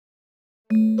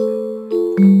Hello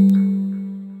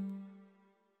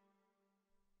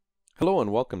and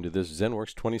welcome to this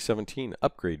ZENworks 2017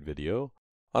 upgrade video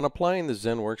on applying the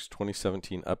ZENworks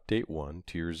 2017 Update 1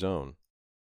 to your zone.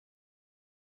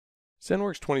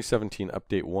 ZENworks 2017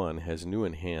 Update 1 has new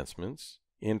enhancements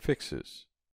and fixes.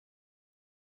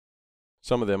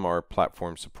 Some of them are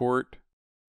platform support,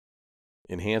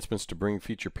 enhancements to bring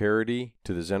feature parity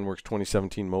to the ZENworks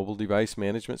 2017 mobile device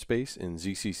management space in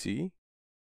ZCC,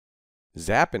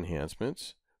 ZAP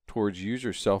enhancements towards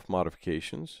user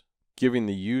self-modifications, giving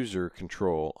the user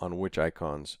control on which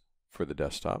icons for the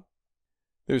desktop.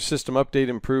 There's system update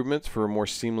improvements for a more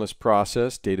seamless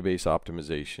process, database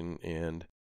optimization, and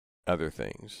other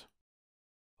things.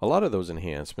 A lot of those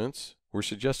enhancements were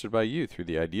suggested by you through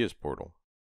the Ideas portal.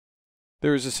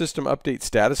 There is a system update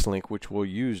status link which we'll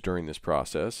use during this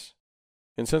process,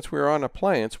 and since we're on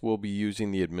Appliance, we'll be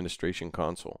using the administration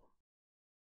console.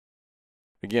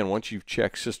 Again, once you've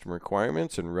checked system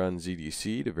requirements and run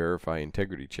ZDC to verify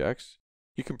integrity checks,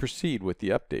 you can proceed with the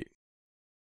update.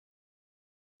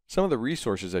 Some of the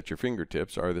resources at your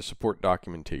fingertips are the support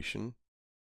documentation,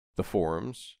 the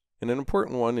forums, and an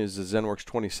important one is the ZENworks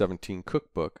 2017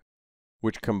 Cookbook,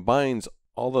 which combines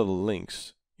all of the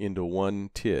links into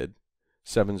one TID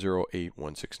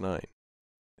 708169.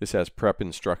 This has prep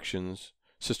instructions,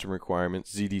 system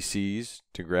requirements, ZDCs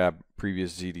to grab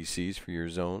previous ZDCs for your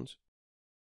zones,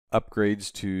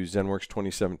 upgrades to ZENworks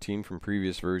 2017 from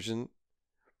previous version.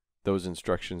 Those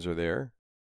instructions are there.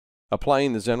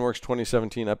 Applying the ZENworks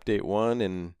 2017 Update 1,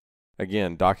 and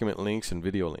again, document links and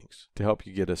video links to help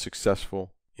you get a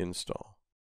successful install.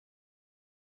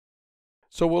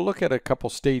 So we'll look at a couple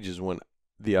stages when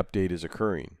the update is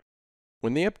occurring.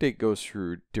 When the update goes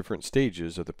through different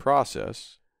stages of the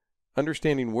process,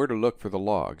 understanding where to look for the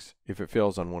logs if it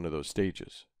fails on one of those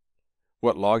stages.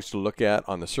 What logs to look at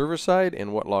on the server side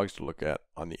and what logs to look at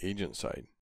on the agent side.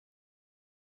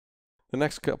 The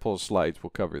next couple of slides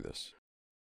will cover this.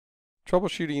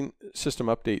 Troubleshooting system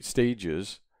update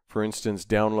stages, for instance,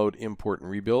 download, import,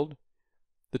 and rebuild.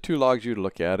 The two logs you'd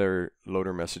look at are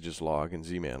loader messages log and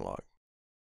zman log.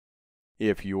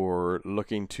 If you're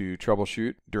looking to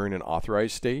troubleshoot during an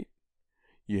authorized state,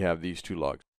 you have these two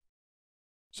logs.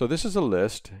 So this is a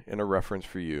list and a reference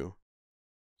for you,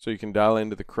 so you can dial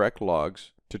into the correct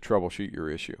logs to troubleshoot your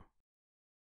issue.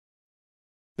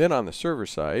 Then on the server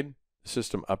side, the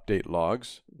system update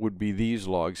logs would be these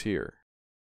logs here.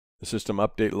 The system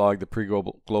update log, the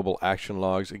pre-global action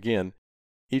logs. Again,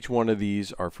 each one of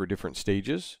these are for different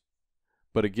stages,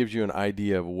 but it gives you an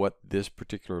idea of what this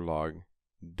particular log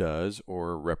does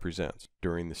or represents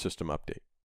during the system update.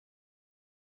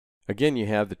 Again, you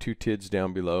have the two TIDs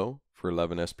down below for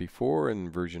 11SP4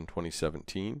 and version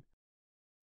 2017.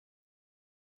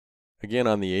 Again,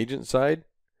 on the agent side,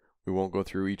 we won't go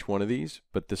through each one of these,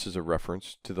 but this is a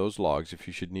reference to those logs if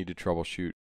you should need to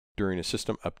troubleshoot during a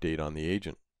system update on the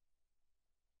agent.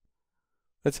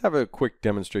 Let's have a quick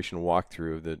demonstration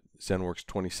walkthrough of the ZENworks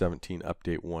 2017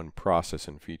 Update 1 process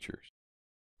and features.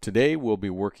 Today we'll be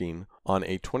working on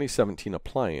a 2017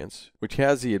 appliance which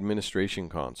has the administration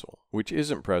console, which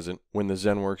isn't present when the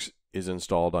ZENworks is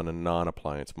installed on a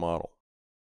non-appliance model.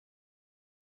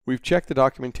 We've checked the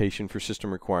documentation for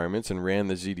system requirements and ran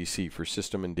the ZDC for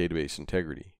system and database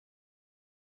integrity.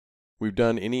 We've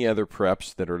done any other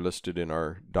preps that are listed in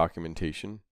our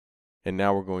documentation, and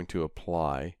now we're going to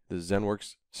apply the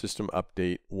ZENworks System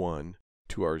Update 1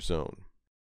 to our zone.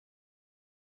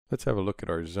 Let's have a look at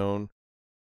our zone.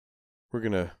 We're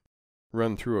going to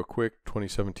run through a quick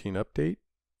 2017 update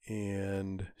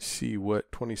and see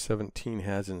what 2017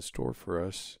 has in store for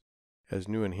us as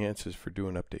new enhances for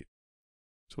doing update.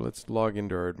 So let's log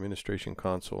into our administration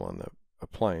console on the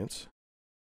appliance.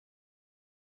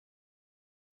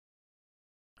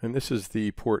 And this is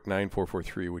the port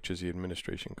 9443, which is the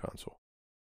administration console.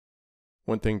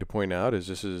 One thing to point out is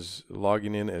this is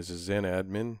logging in as a Zen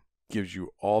admin, gives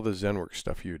you all the ZENworks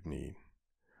stuff you'd need.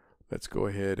 Let's go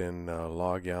ahead and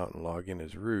log out and log in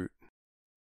as root.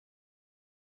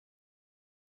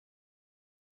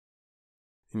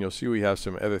 And you'll see we have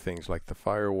some other things like the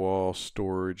firewall,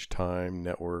 storage, time,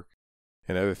 network,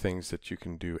 and other things that you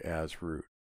can do as root.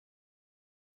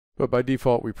 But by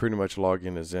default, we pretty much log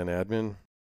in as Zen admin.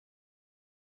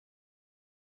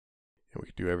 And we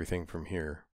can do everything from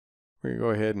here. We're going to go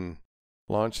ahead and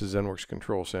launch the ZENworks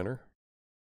Control Center.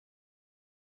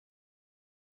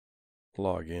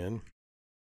 Log in.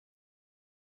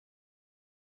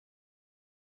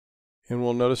 And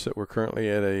we'll notice that we're currently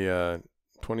at a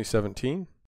 2017.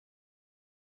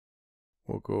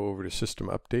 We'll go over to System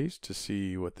Updates to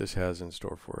see what this has in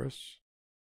store for us.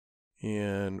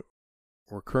 And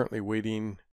we're currently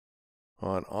waiting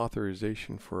on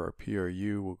authorization for our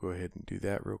PRU. We'll go ahead and do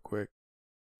that real quick.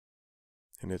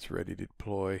 And it's ready to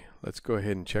deploy. Let's go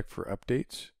ahead and check for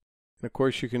updates. And of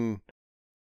course, you can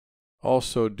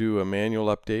also do a manual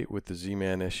update with the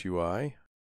ZMan SUI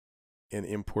and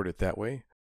import it that way.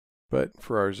 But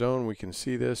for our zone, we can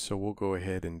see this, so we'll go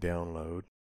ahead and download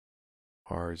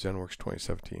our ZENworks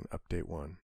 2017 Update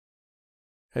 1.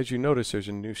 As you notice, there's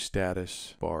a new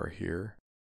status bar here.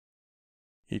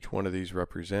 Each one of these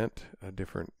represent a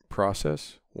different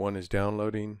process. One is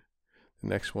downloading, the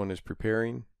next one is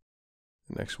preparing,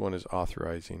 the next one is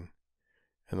authorizing,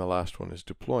 and the last one is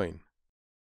deploying.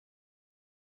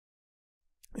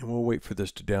 And we'll wait for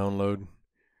this to download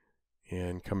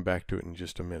and come back to it in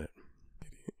just a minute.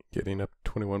 Getting up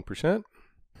 21%,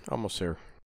 almost there.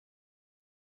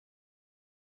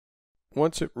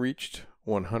 Once it reached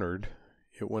 100,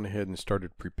 it went ahead and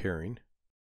started preparing.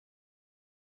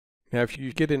 Now if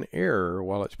you get an error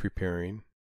while it's preparing,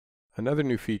 another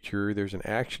new feature, there's an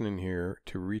action in here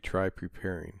to retry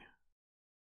preparing.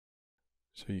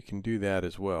 So you can do that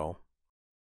as well.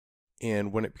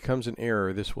 And when it becomes an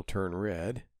error, this will turn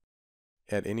red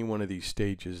at any one of these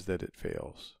stages that it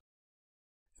fails.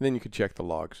 And then you can check the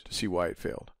logs to see why it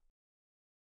failed.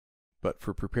 But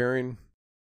for preparing,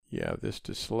 you have this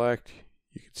to select.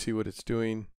 You can see what it's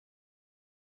doing.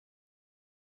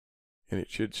 And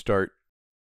it should start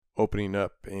opening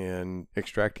up and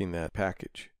extracting that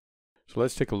package. So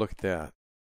let's take a look at that.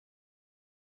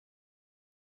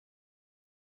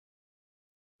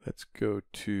 Let's go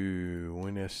to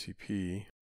WinSCP,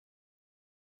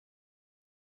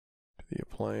 to the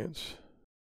appliance.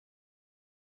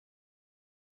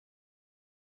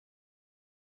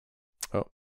 Oh,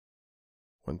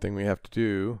 one thing we have to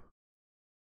do,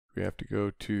 we have to go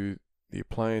to the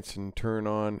appliance and turn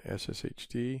on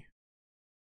SSHD,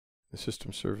 the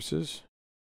system services.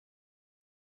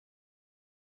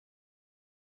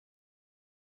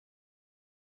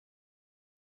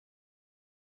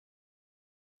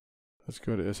 Let's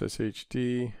go to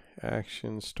SSHD,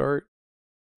 action, start.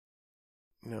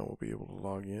 Now we'll be able to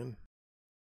log in.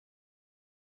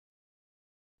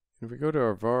 If we go to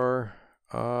our var,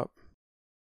 op,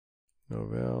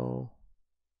 Novell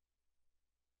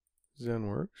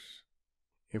ZENworks,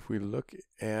 if we look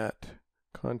at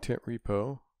content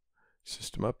repo,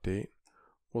 system update,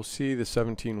 we'll see the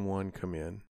 17.1 come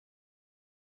in.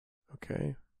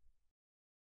 Okay.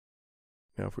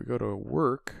 Now if we go to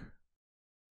work,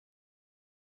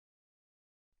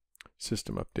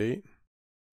 system update,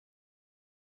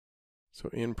 so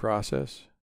in process,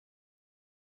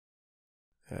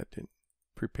 that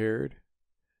prepared,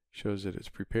 shows that it's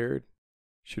prepared,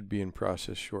 should be in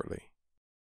process shortly.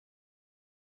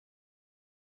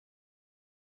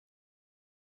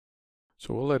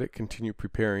 So we'll let it continue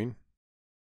preparing.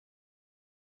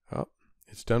 Oh,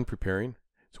 it's done preparing.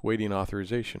 It's waiting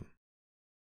authorization.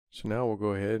 So now we'll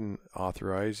go ahead and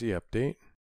authorize the update.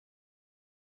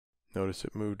 Notice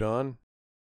it moved on.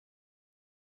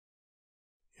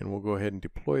 And we'll go ahead and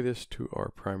deploy this to our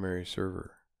primary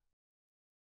server.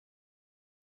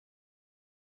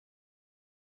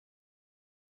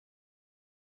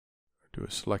 Do a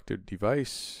selected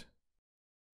device.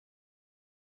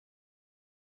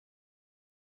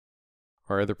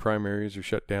 Our other primaries are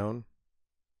shut down.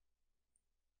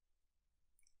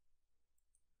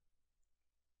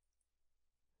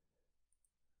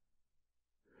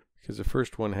 Because the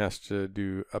first one has to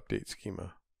do update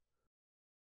schema.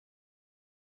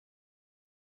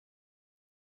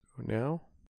 So now,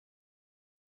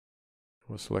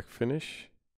 we'll select finish.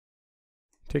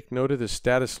 Take note of the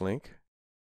status link,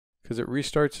 because it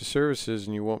restarts the services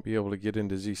and you won't be able to get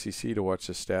into ZCC to watch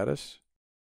the status.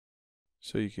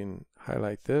 So you can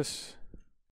highlight this.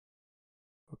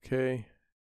 Okay.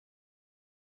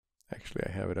 Actually,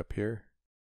 I have it up here.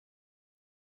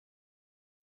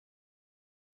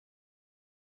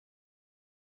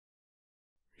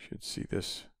 You should see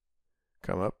this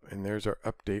come up, and there's our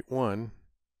update 1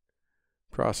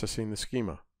 processing the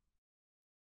schema.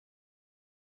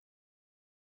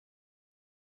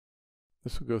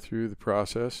 This will go through the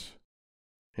process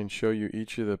and show you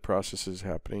each of the processes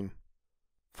happening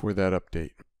for that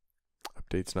update.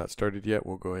 Update's not started yet.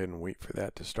 We'll go ahead and wait for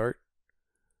that to start.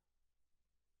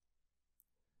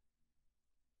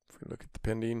 If we look at the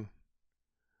pending,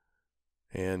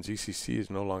 and ZCC is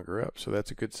no longer up, so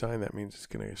that's a good sign. That means it's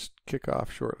going to kick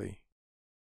off shortly.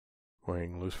 We'll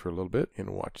hang loose for a little bit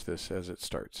and watch this as it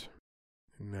starts.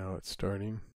 And now it's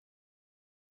starting.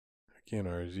 Again,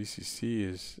 our ZCC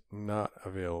is not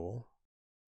available.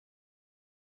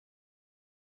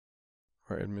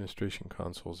 Our administration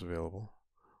console is available.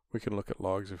 We can look at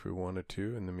logs if we wanted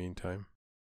to in the meantime.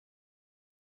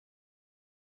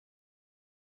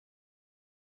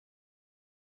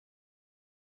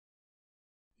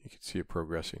 You can see it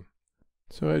progressing.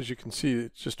 So as you can see,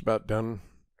 it's just about done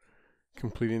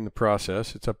completing the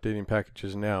process. It's updating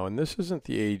packages now, and this isn't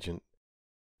the agent.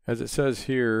 As it says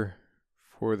here,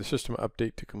 for the system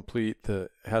update to complete,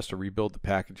 it has to rebuild the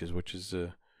packages, which is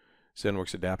the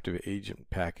ZENworks Adaptive Agent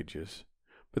packages.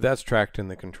 But that's tracked in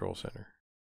the control center.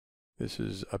 This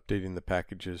is updating the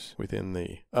packages within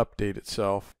the update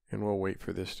itself, and we'll wait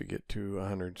for this to get to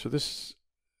 100. So this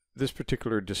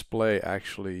particular display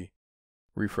actually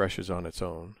refreshes on its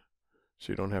own,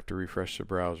 so you don't have to refresh the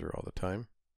browser all the time.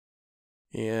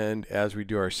 And as we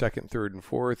do our second, third, and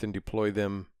fourth and deploy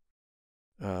them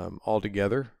all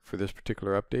together for this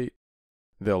particular update,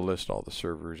 they'll list all the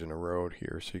servers in a row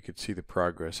here, so you can see the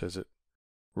progress as it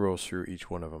rolls through each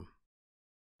one of them.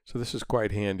 So this is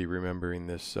quite handy, remembering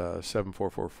this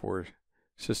 7444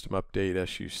 system update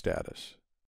SU status.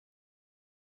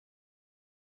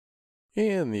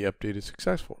 And the update is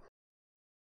successful.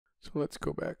 So let's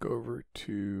go back over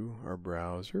to our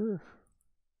browser.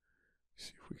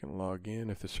 See if we can log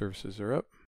in if the services are up.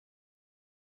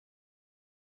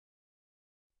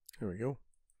 There we go.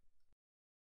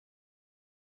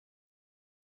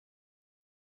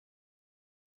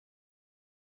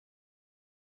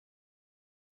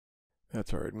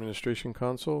 That's our administration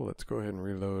console. Let's go ahead and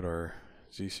reload our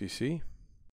ZCC.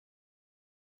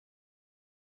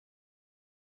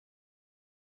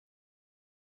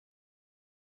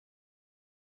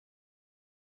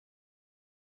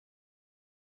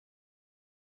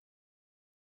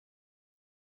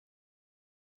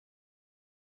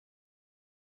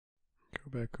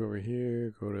 Go back over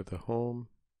here, go to the home.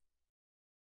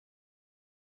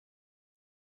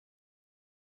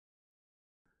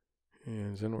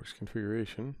 And ZENworks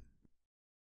configuration.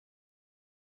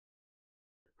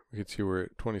 We can see we're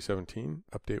at 2017,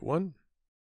 update 1.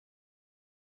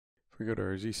 If we go to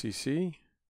our ZCC,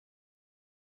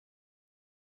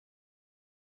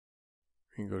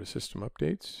 we can go to system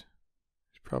updates.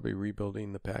 It's probably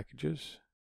rebuilding the packages.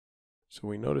 So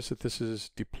we notice that this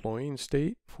is deploying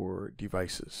state for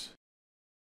devices.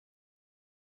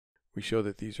 We show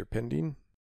that these are pending.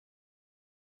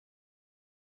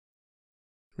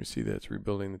 We see that it's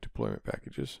rebuilding the deployment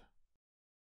packages.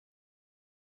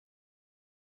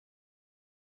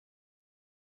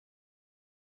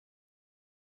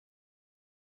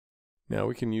 Now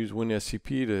we can use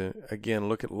WinSCP to, again,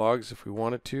 look at logs if we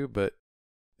wanted to, but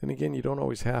then again, you don't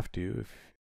always have to. If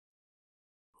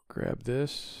we'll grab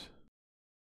this,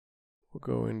 we'll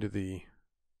go into the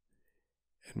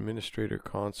administrator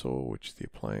console, which the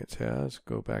appliance has.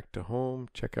 Go back to home,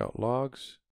 check out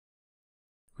logs.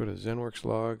 Go to ZENworks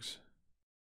logs.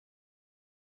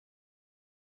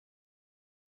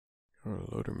 Go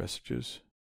to loader messages.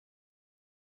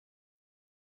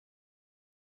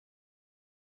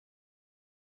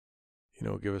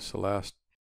 Give us the last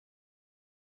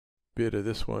bit of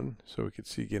this one so we could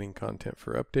see getting content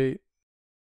for update.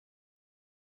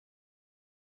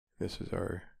 This is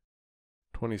our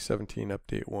 2017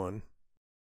 update 1. And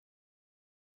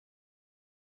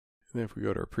then if we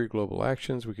go to our pre-global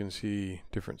actions, we can see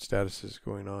different statuses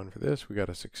going on for this. We got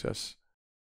a success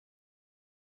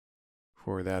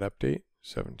for that update,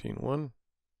 17.1.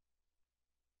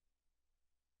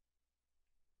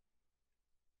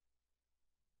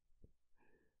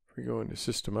 If we go into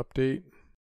system update,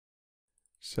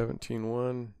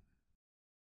 17.1.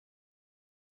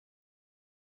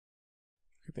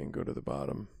 We then go to the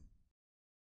bottom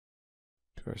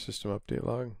to our system update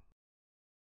log.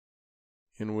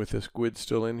 And with this GUID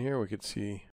still in here, we could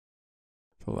see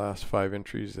the last 5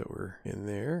 entries that were in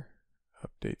there.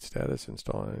 Update status,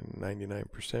 installing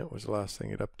 99% was the last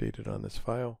thing it updated on this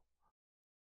file.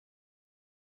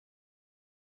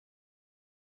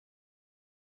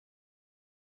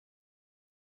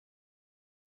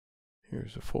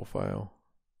 Here's the full file.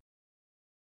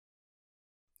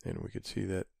 And we could see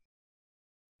that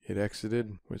it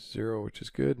exited with 0, which is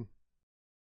good.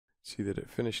 See that it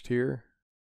finished here.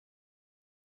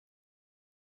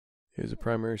 Here's a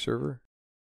primary server.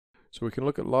 So we can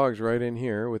look at logs right in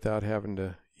here without having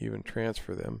to even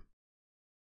transfer them.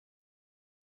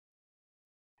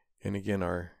 And again,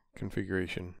 our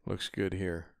configuration looks good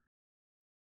here.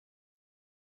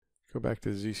 Go back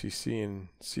to the ZCC and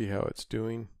see how it's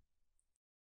doing.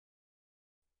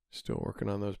 Still working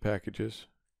on those packages.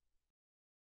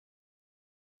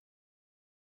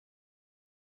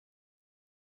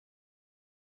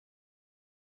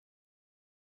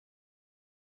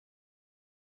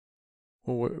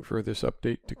 We'll wait for this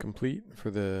update to complete for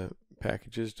the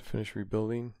packages to finish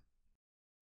rebuilding.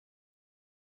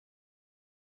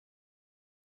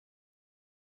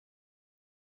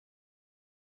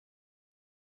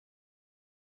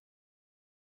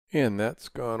 And that's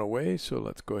gone away, so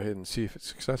let's go ahead and see if it's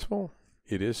successful.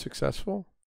 It is successful,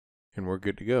 and we're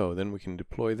good to go. Then we can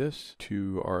deploy this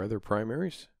to our other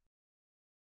primaries.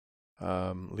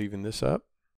 Leaving this up.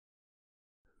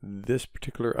 This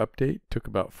particular update took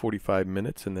about 45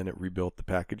 minutes, and then it rebuilt the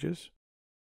packages.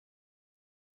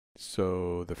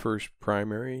 So the first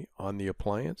primary on the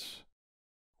appliance,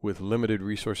 with limited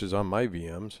resources on my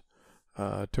VMs,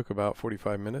 took about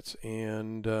 45 minutes,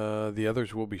 and the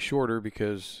others will be shorter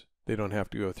because they don't have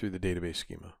to go through the database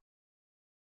schema.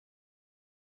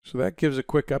 So that gives a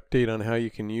quick update on how you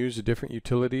can use the different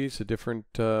utilities, the different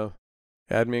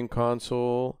admin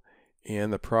console,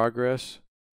 and the progress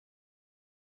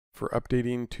for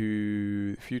updating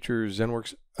to future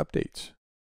ZENworks updates.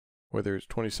 Whether it's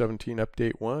 2017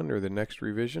 Update 1 or the next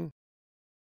revision,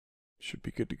 should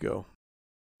be good to go.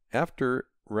 After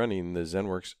running the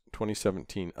ZENworks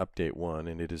 2017 Update 1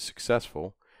 and it is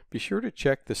successful, be sure to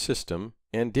check the system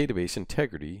and database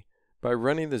integrity by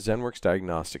running the ZENworks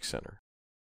Diagnostic Center.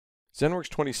 ZENworks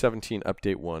 2017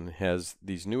 Update 1 has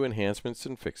these new enhancements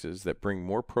and fixes that bring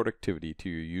more productivity to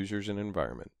your users and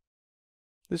environment.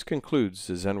 This concludes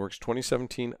the ZENworks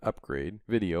 2017 upgrade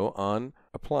video on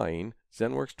applying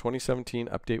ZENworks 2017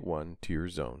 Update 1 to your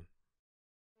zone.